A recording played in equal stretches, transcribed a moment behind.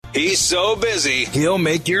He's so busy, he'll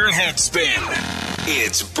make your head spin.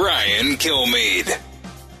 It's Brian Kilmeade.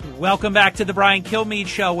 Welcome back to the Brian Kilmeade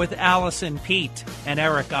Show with Allison, Pete, and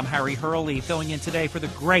Eric. I'm Harry Hurley, filling in today for the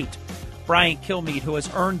great Brian Kilmeade, who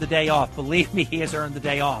has earned the day off. Believe me, he has earned the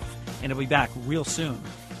day off, and he'll be back real soon.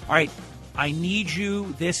 All right, I need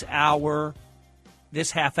you this hour,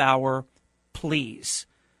 this half hour, please.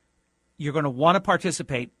 You're going to want to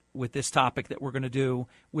participate with this topic that we're going to do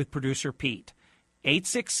with producer Pete.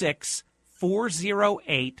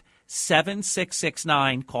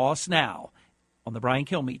 866-408-7669. Call us now on the Brian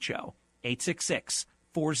Kilmeade Show.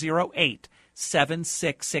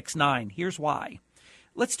 866-408-7669. Here's why.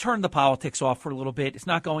 Let's turn the politics off for a little bit. It's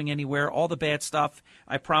not going anywhere. All the bad stuff,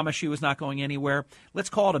 I promise you, is not going anywhere.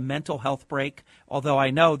 Let's call it a mental health break, although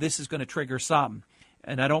I know this is going to trigger some,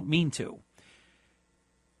 and I don't mean to.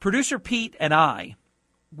 Producer Pete and I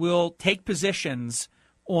will take positions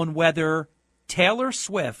on whether Taylor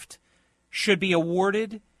Swift should be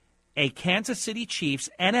awarded a Kansas City Chiefs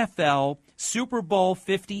NFL Super Bowl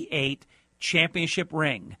 58 championship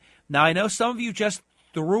ring. Now, I know some of you just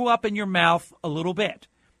threw up in your mouth a little bit,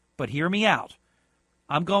 but hear me out.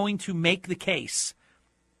 I'm going to make the case,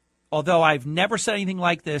 although I've never said anything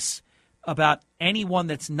like this about anyone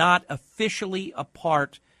that's not officially a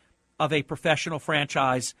part of a professional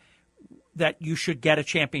franchise, that you should get a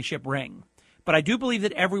championship ring. But I do believe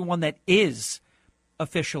that everyone that is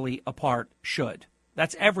officially a part should.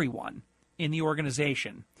 That's everyone in the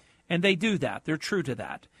organization. And they do that. They're true to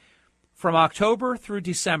that. From October through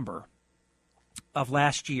December of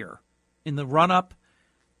last year, in the run-up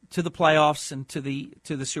to the playoffs and to the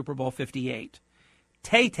Super Bowl 58,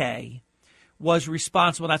 Tay-Tay was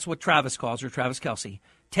responsible. That's what Travis calls her, Travis Kelce.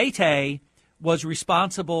 Tay-Tay was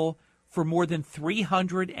responsible for more than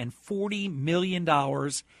 $340 million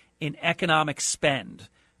in economic spend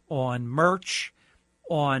on merch,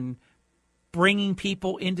 on bringing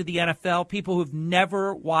people into the NFL. People who've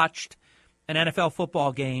never watched an NFL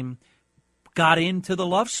football game got into the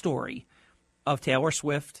love story of Taylor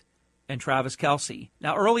Swift and Travis Kelce.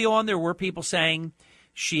 Now, early on, there were people saying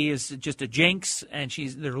she is just a jinx and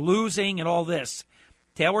they're losing and all this.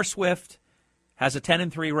 Taylor Swift has a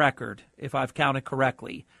 10-3 record, if I've counted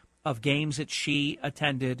correctly, of games that she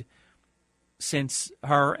attended since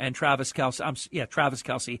her and Travis Kelce. Travis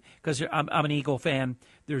Kelce, because I'm an Eagle fan.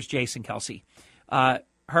 There's Jason Kelce. Her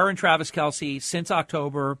and Travis Kelce, since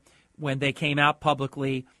October, when they came out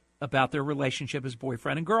publicly about their relationship as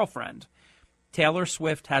boyfriend and girlfriend. Taylor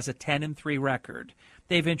Swift has a 10-3 record.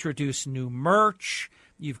 They've introduced new merch.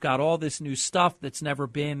 You've got all this new stuff that's never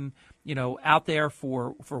been, out there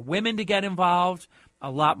for women to get involved.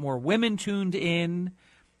 A lot more women tuned in.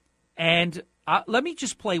 And let me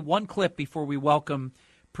just play one clip before we welcome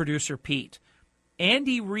producer Pete.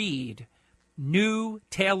 Andy Reid knew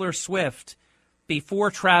Taylor Swift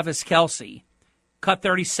before Travis Kelce. Cut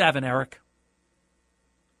 37, Eric.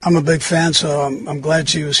 I'm a big fan, so I'm glad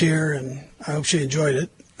she was here, and I hope she enjoyed it.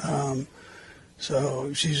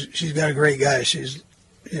 So she's got a great guy. She's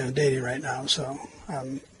dating right now, so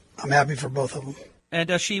I'm happy for both of them. And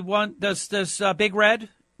does Big Red,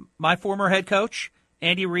 my former head coach,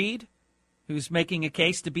 Andy Reid, who's making a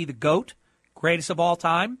case to be the GOAT, greatest of all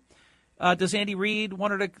time, does Andy Reid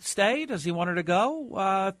want her to stay? Does he want her to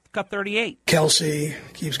go? Cut 38. Kelce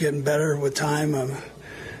keeps getting better with time.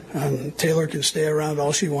 Taylor can stay around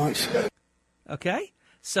all she wants. Okay,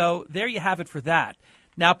 so there you have it for that.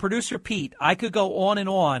 Now, producer Pete, I could go on and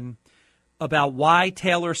on about why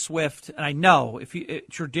Taylor Swift, and I know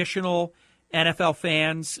traditional NFL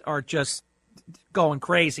fans are just going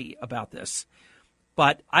crazy about this,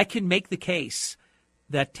 but I can make the case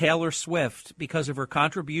that Taylor Swift, because of her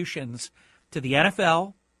contributions to the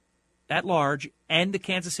NFL at large and the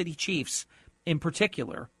Kansas City Chiefs in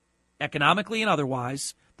particular, economically and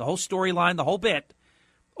otherwise, the whole storyline, the whole bit,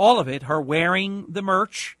 all of it, her wearing the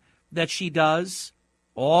merch that she does,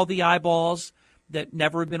 all the eyeballs that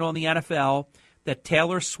never have been on the NFL, that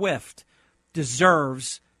Taylor Swift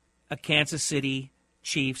deserves a Kansas City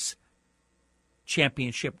Chiefs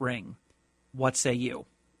championship ring. What say you?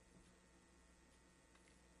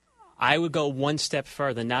 I would go one step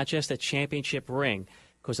further, not just a championship ring,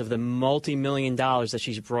 because of the multi-million dollars that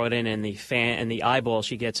she's brought in and the eyeballs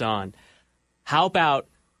she gets on. How about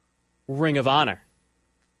Ring of Honor?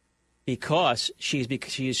 Because she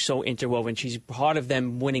is so interwoven. She's part of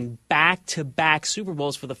them winning back-to-back Super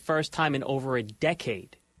Bowls for the first time in over a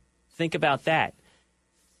decade. Think about that.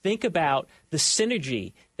 Think about the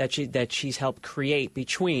synergy that she's helped create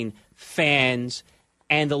between fans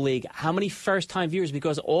and the league. How many first-time viewers?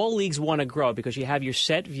 Because all leagues want to grow, because you have your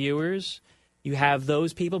set viewers You have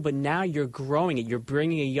those people, but now you're growing it. You're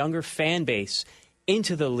bringing a younger fan base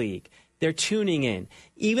into the league. They're tuning in.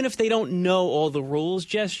 Even if they don't know all the rules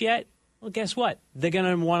just yet, well, guess what? They're going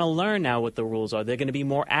to want to learn now what the rules are. They're going to be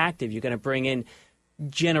more active. You're going to bring in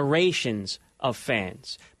generations of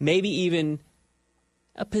fans, maybe even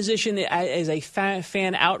a position as a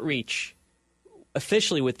fan outreach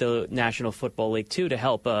officially with the National Football League, too, to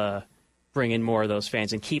help bring in more of those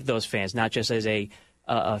fans and keep those fans, not just as a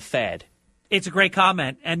fad. It's a great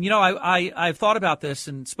comment. And, I've thought about this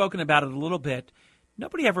and spoken about it a little bit.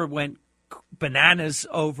 Nobody ever went bananas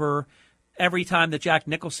over every time that Jack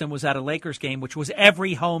Nicholson was at a Lakers game, which was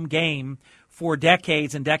every home game for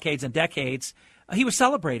decades and decades and decades. He was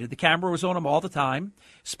celebrated. The camera was on him all the time.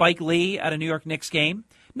 Spike Lee at a New York Knicks game,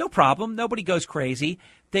 no problem. Nobody goes crazy.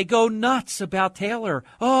 They go nuts about Taylor.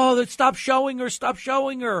 Oh, stop showing her, stop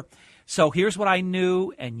showing her. So here's what I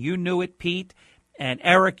knew, and you knew it, Pete. And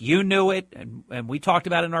Eric, you knew it, and we talked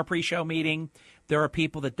about it in our pre-show meeting. There are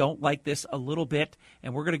people that don't like this a little bit,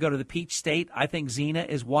 and we're going to go to the Peach State. I think Zena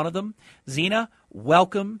is one of them. Zena,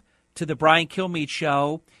 welcome to the Brian Kilmeade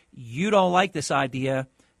Show. You don't like this idea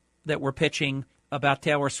that we're pitching about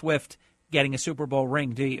Taylor Swift getting a Super Bowl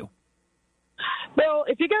ring, do you? Well,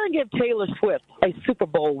 if you're going to give Taylor Swift a Super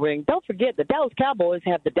Bowl ring, don't forget the Dallas Cowboys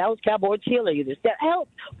have the Dallas Cowboy cheerleaders that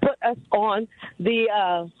helped put us on the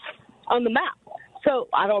map. So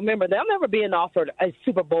I don't remember them ever being offered a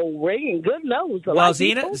Super Bowl ring, and good knows. Well,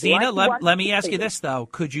 Zena, let me ask you this, though.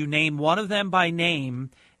 Could you name one of them by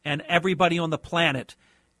name, and everybody on the planet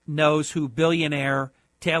knows who billionaire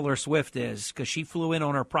Taylor Swift is? Because she flew in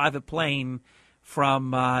on her private plane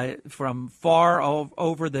from far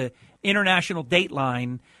over the international date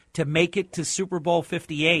line to make it to Super Bowl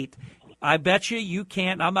 58. I bet you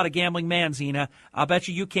can't. I'm not a gambling man, Zena. I bet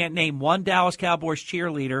you can't name one Dallas Cowboys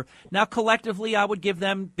cheerleader. Now, collectively, I would give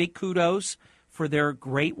them big kudos for their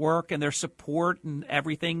great work and their support and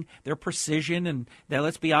everything, their precision. And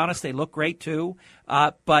let's be honest, they look great, too.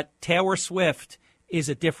 But Taylor Swift is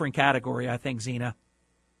a different category, I think, Zena.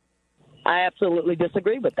 I absolutely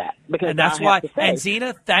disagree with that. And that's why. And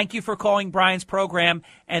Zena, thank you for calling Brian's program.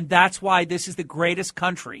 And that's why this is the greatest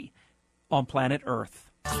country on planet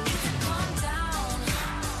Earth.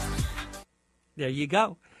 There you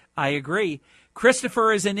go. I agree.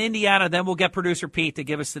 Christopher is in Indiana. Then we'll get producer Pete to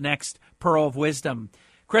give us the next pearl of wisdom.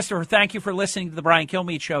 Christopher, thank you for listening to the Brian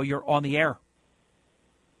Kilmeade Show. You're on the air.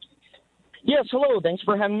 Yes, hello. Thanks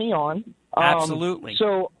for having me on. Absolutely.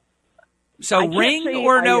 So ring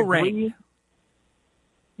or no ring?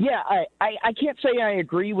 Yeah, I can't say I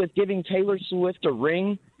agree with giving Taylor Swift a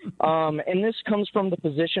ring. And this comes from the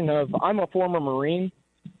position of I'm a former Marine,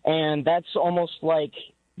 and that's almost like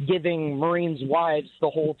giving Marines' wives the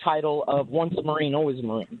whole title of once a Marine, always a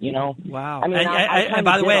Marine, you know? Wow. I mean, and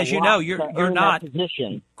by the way, as you know, you're not,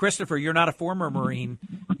 Christopher, you're not a former Marine.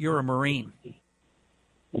 You're a Marine.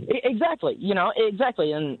 Exactly,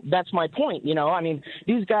 exactly. And that's my point, I mean,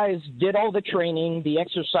 these guys did all the training, the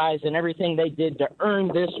exercise, and everything they did to earn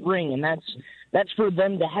this ring, and that's for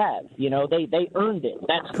them to have. They earned it.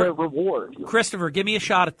 That's their reward. Christopher, give me a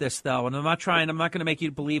shot at this, though, and I'm not going to make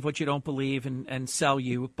you believe what you don't believe and sell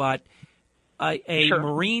you, but a Sure.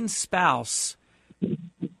 Marine spouse,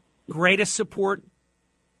 greatest support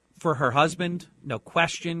for her husband, no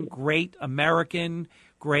question, great American,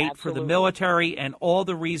 great for the military, and all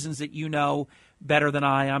the reasons that you know better than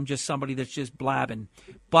I. I'm just somebody that's just blabbing.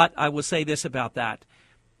 But I will say this about that.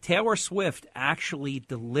 Taylor Swift actually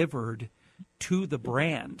delivered to the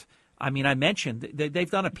brand. I mean, I mentioned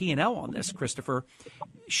they've done a P&L on this, Christopher.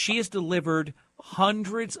 She has delivered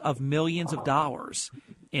hundreds of millions of dollars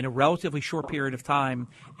in a relatively short period of time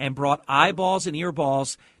and brought eyeballs and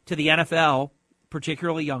earballs to the NFL,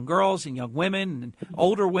 particularly young girls and young women and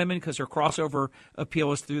older women, because her crossover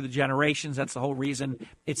appeal is through the generations. That's the whole reason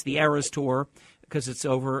it's the Eras Tour, because it's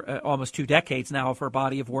over almost 2 decades now of her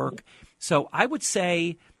body of work. So I would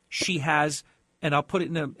say she has, and I'll put it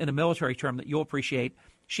in a military term that you'll appreciate,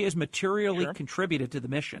 she has materially contributed to the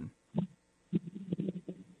mission.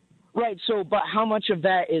 Right. So, but how much of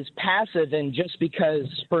that is passive and just because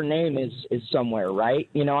her name is somewhere, right?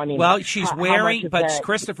 I mean, well, she's wearing, but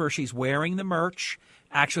Christopher, she's wearing the merch,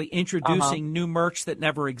 actually introducing new merch that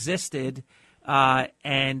never existed.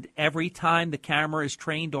 And every time the camera is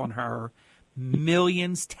trained on her,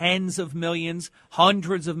 millions, tens of millions,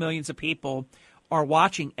 hundreds of millions of people are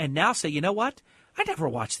watching and now say, you know what? I never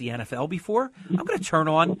watched the NFL before. I'm going to turn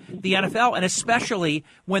on the NFL, and especially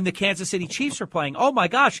when the Kansas City Chiefs are playing. Oh, my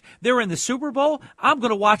gosh, they're in the Super Bowl. I'm going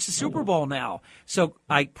to watch the Super Bowl now. So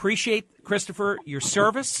I appreciate, Christopher, your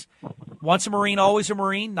service. Once a Marine, always a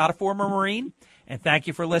Marine, not a former Marine. And thank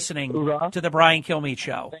you for listening Hoorah. to the Brian Kilmeade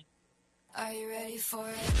Show. Are you ready for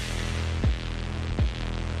it?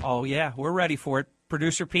 Oh, yeah, we're ready for it.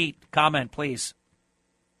 Producer Pete, comment, please.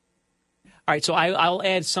 All right, so I'll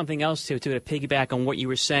add something else to piggyback on what you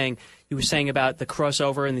were saying. You were saying about the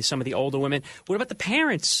crossover and some of the older women. What about the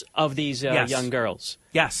parents of these young girls?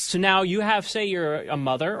 Yes. So now you have, say you're a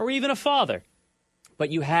mother or even a father, but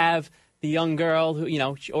you have the young girl who,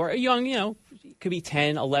 or a young, could be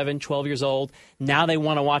 10, 11, 12 years old. Now they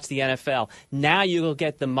want to watch the NFL. Now you'll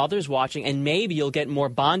get the mothers watching, and maybe you'll get more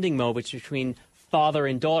bonding moments between father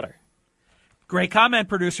and daughter. Great comment,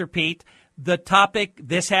 Producer Pete. The topic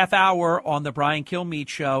this half hour on the Brian Kilmeade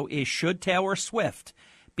Show is, should Taylor Swift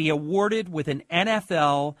be awarded with an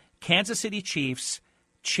NFL Kansas City Chiefs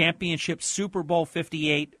championship Super Bowl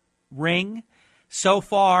 58 ring? So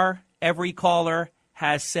far, every caller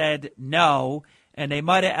has said no, and they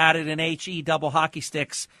might have added an HE double hockey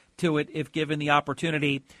sticks to it if given the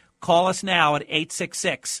opportunity. Call us now at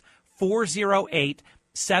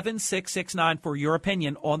 866-408-7669 for your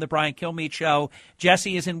opinion on the Brian Kilmeade Show.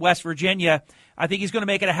 Jesse is in West Virginia. I think he's going to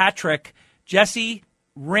make it a hat trick. Jesse,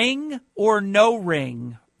 ring or no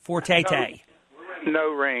ring for Tay-Tay?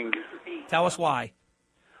 No ring. Tell us why.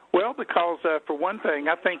 Well, because for one thing,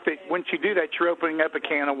 I think that once you do that, you're opening up a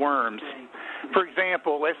can of worms. For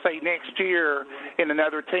example, let's say next year in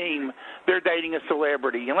another team, they're dating a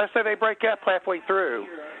celebrity. And let's say they break up halfway through,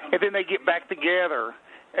 and then they get back together,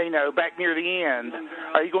 back near the end.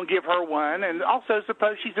 Are you going to give her one? And also,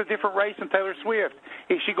 suppose she's a different race than Taylor Swift.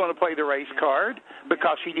 Is she going to play the race card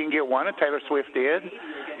because she didn't get one and Taylor Swift did?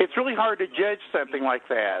 It's really hard to judge something like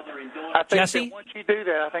that. I think Jesse? that once you do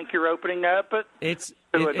that, I think you're opening up to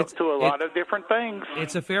a lot of different things.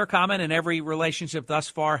 It's a fair comment, and every relationship thus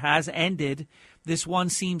far has ended. This one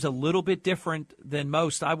seems a little bit different than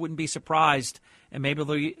most. I wouldn't be surprised, and maybe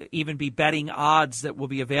there'll even be betting odds that will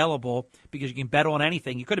be available because you can bet on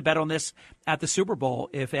anything. You could have bet on this at the Super Bowl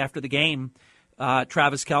if after the game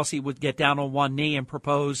Travis Kelce would get down on one knee and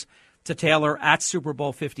propose to Taylor at Super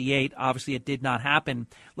Bowl 58. Obviously, it did not happen.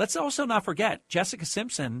 Let's also not forget Jessica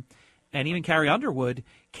Simpson and even Carrie Underwood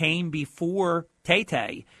came before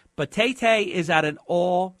Tay-Tay. But Tay-Tay is at an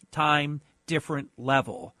all-time different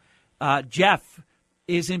level. Jeff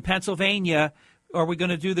is in Pennsylvania. Are we going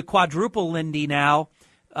to do the quadruple Lindy now?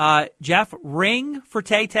 Jeff, ring for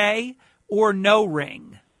Tay-Tay or no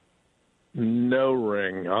ring? No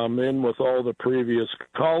ring. I'm in with all the previous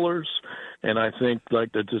callers, and I think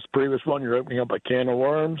like this previous one, you're opening up a can of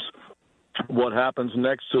worms. What happens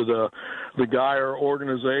next to the guy or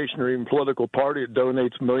organization or even political party that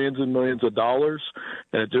donates millions and millions of dollars,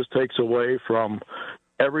 and it just takes away from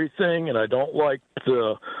everything. And I don't like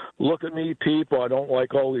the look at me people. I don't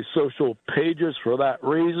like all these social pages for that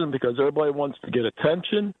reason, because everybody wants to get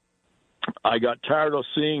attention. I got tired of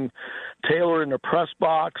seeing Taylor in the press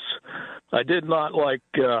box. I did not like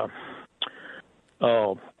the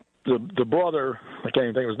brother. I can't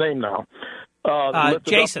even think of his name now. Lifted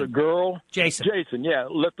Jason. up the girl. Jason, yeah,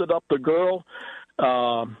 lifted up the girl,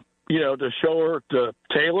 to show her to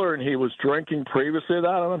Taylor, and he was drinking previously to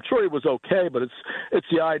that. And I'm sure he was okay, but it's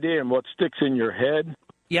the idea and what sticks in your head.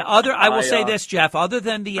 Yeah, I will say this, Jeff, other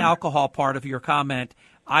than the alcohol part of your comment,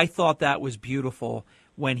 I thought that was beautiful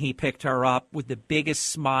when he picked her up with the biggest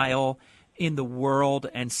smile in the world,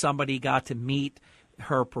 and somebody got to meet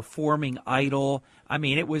her performing idol. I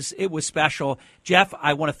mean, it was special. Jeff,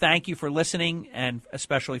 I want to thank you for listening and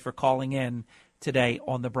especially for calling in today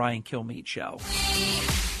on the Brian Kilmeade Show.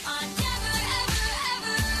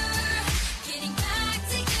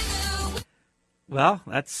 Well,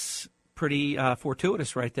 that's pretty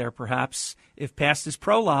fortuitous right there, perhaps. If past his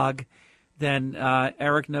prologue, then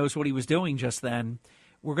Eric knows what he was doing just then.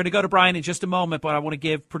 We're going to go to Brian in just a moment, but I want to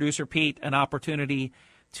give Producer Pete an opportunity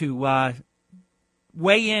to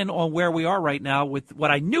weigh in on where we are right now with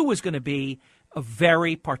what I knew was going to be a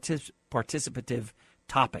very participative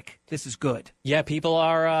topic. This is good. Yeah, people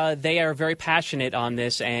are they are very passionate on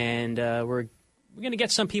this, and we're going to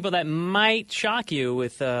get some people that might shock you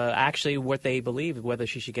with actually what they believe, whether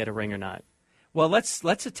she should get a ring or not. Well, let's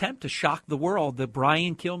attempt to shock the world, the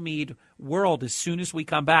Brian Kilmeade world, as soon as we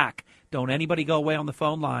come back. Don't anybody go away on the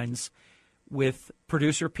phone lines with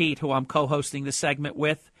Producer Pete, who I'm co-hosting this segment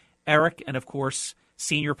with, Eric, and, of course,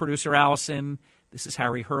 Senior Producer Allison. This is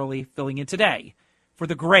Harry Hurley filling in today for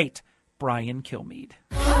the great Brian Kilmeade.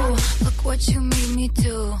 Oh, look what you made me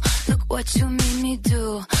do. Look what you made me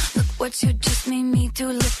do. Look what you just made me do.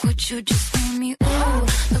 Look what you just made me. Oh,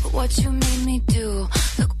 look what you made me do.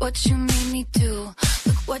 Look what you made me do.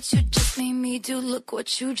 Look what you just made me do. Look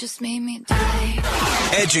what you just made me do.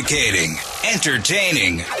 Educating,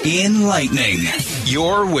 entertaining, enlightening.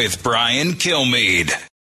 You're with Brian Kilmeade.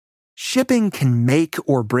 Shipping can make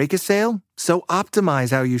or break a sale, so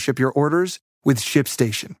optimize how you ship your orders with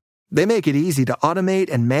ShipStation. They make it easy to automate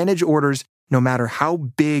and manage orders no matter how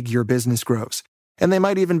big your business grows. And they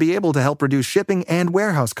might even be able to help reduce shipping and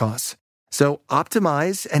warehouse costs. So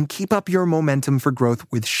optimize and keep up your momentum for growth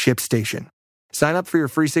with ShipStation. Sign up for your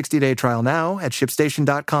free 60-day trial now at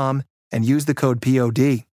ShipStation.com and use the code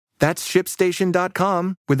POD. That's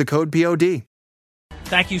ShipStation.com with the code POD.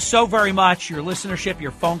 Thank you so very much. Your listenership,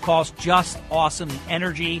 your phone calls, just awesome. The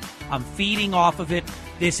energy, I'm feeding off of it.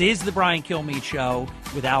 This is the Brian Kilmeade Show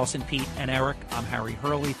with Allison, Pete, and Eric. I'm Harry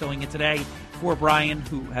Hurley filling in today for Brian,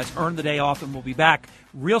 who has earned the day off and will be back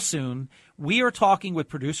real soon. We are talking with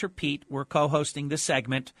producer Pete. We're co-hosting this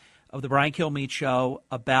segment of the Brian Kilmeade Show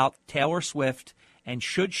about Taylor Swift and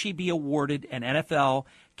should she be awarded an NFL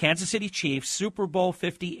Kansas City Chiefs Super Bowl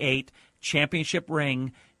 58 championship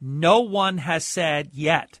ring. No one has said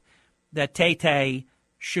yet that Tay-Tay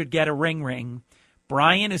should get a ring.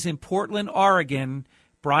 Brian is in Portland, Oregon.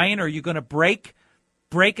 Brian, are you going to break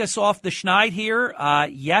us off the schneid here?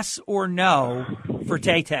 Yes or no for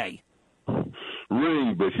Tay-Tay?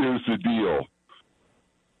 Ring, but here's the deal.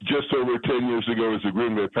 Just over 10 years ago, as a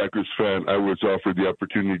Green Bay Packers fan, I was offered the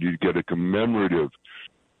opportunity to get a commemorative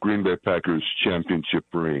Green Bay Packers championship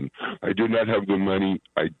ring. I did not have the money.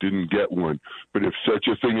 I didn't get one. But if such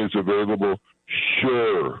a thing is available,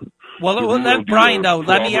 sure. Well, Brian, though,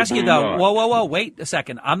 let me ask you, though. Not. Whoa, wait a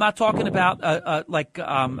second. I'm not talking about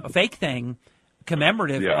a fake thing,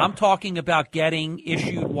 commemorative. Yeah. I'm talking about getting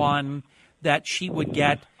issued one that she would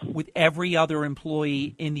get with every other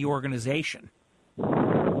employee in the organization.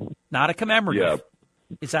 Not a commemorative.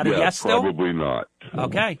 Yeah. Is that a yes still? Probably not.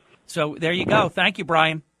 Okay. So there you go. Thank you,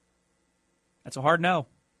 Brian. That's a hard no.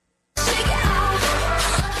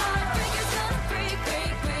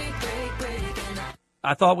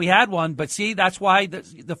 I thought we had one, but see, that's why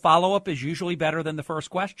the follow-up is usually better than the first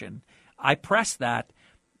question. I pressed that,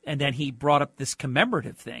 and then he brought up this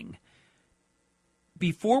commemorative thing.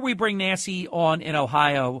 Before we bring Nancy on in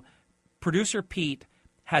Ohio, producer Pete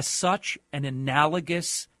has such an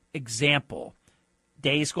analogous example.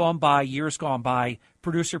 Days gone by, years gone by.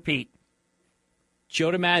 Producer Pete.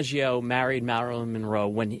 Joe DiMaggio married Marilyn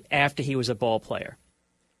Monroe after he was a ball player.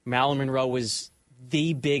 Marilyn Monroe was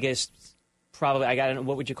the biggest, probably, I don't know,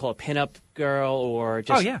 what would you call it, pinup girl or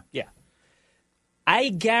just... Oh, yeah. Yeah. I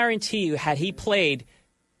guarantee you, had he played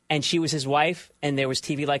and she was his wife and there was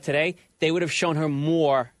TV like today, they would have shown her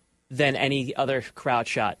more than any other crowd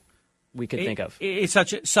shot we could think of. It's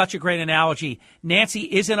such a great analogy. Nancy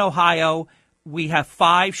is in Ohio. We have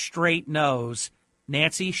 5 straight no's.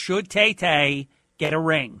 Nancy, should Tay-Tay get a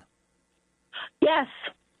ring? Yes.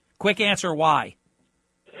 Quick answer, why?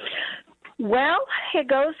 Well, it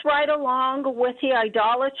goes right along with the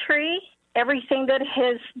idolatry, everything that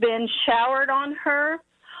has been showered on her,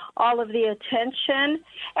 all of the attention,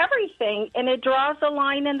 everything, and it draws a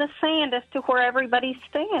line in the sand as to where everybody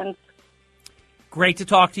stands. Great to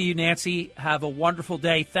talk to you, Nancy. Have a wonderful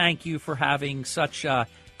day. Thank you for having such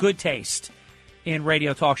good taste in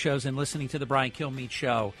radio talk shows and listening to the Brian Kilmeade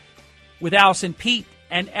Show. With Allison, Pete,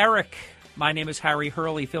 and Eric, my name is Harry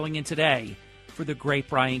Hurley, filling in today for the great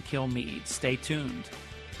Brian Kilmeade. Stay tuned.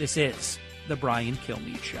 This is the Brian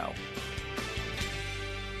Kilmeade Show.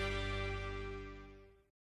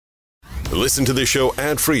 Listen to the show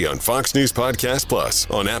ad-free on Fox News Podcast Plus,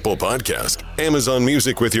 on Apple Podcast, Amazon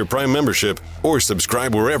Music with your Prime membership, or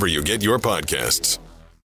subscribe wherever you get your podcasts.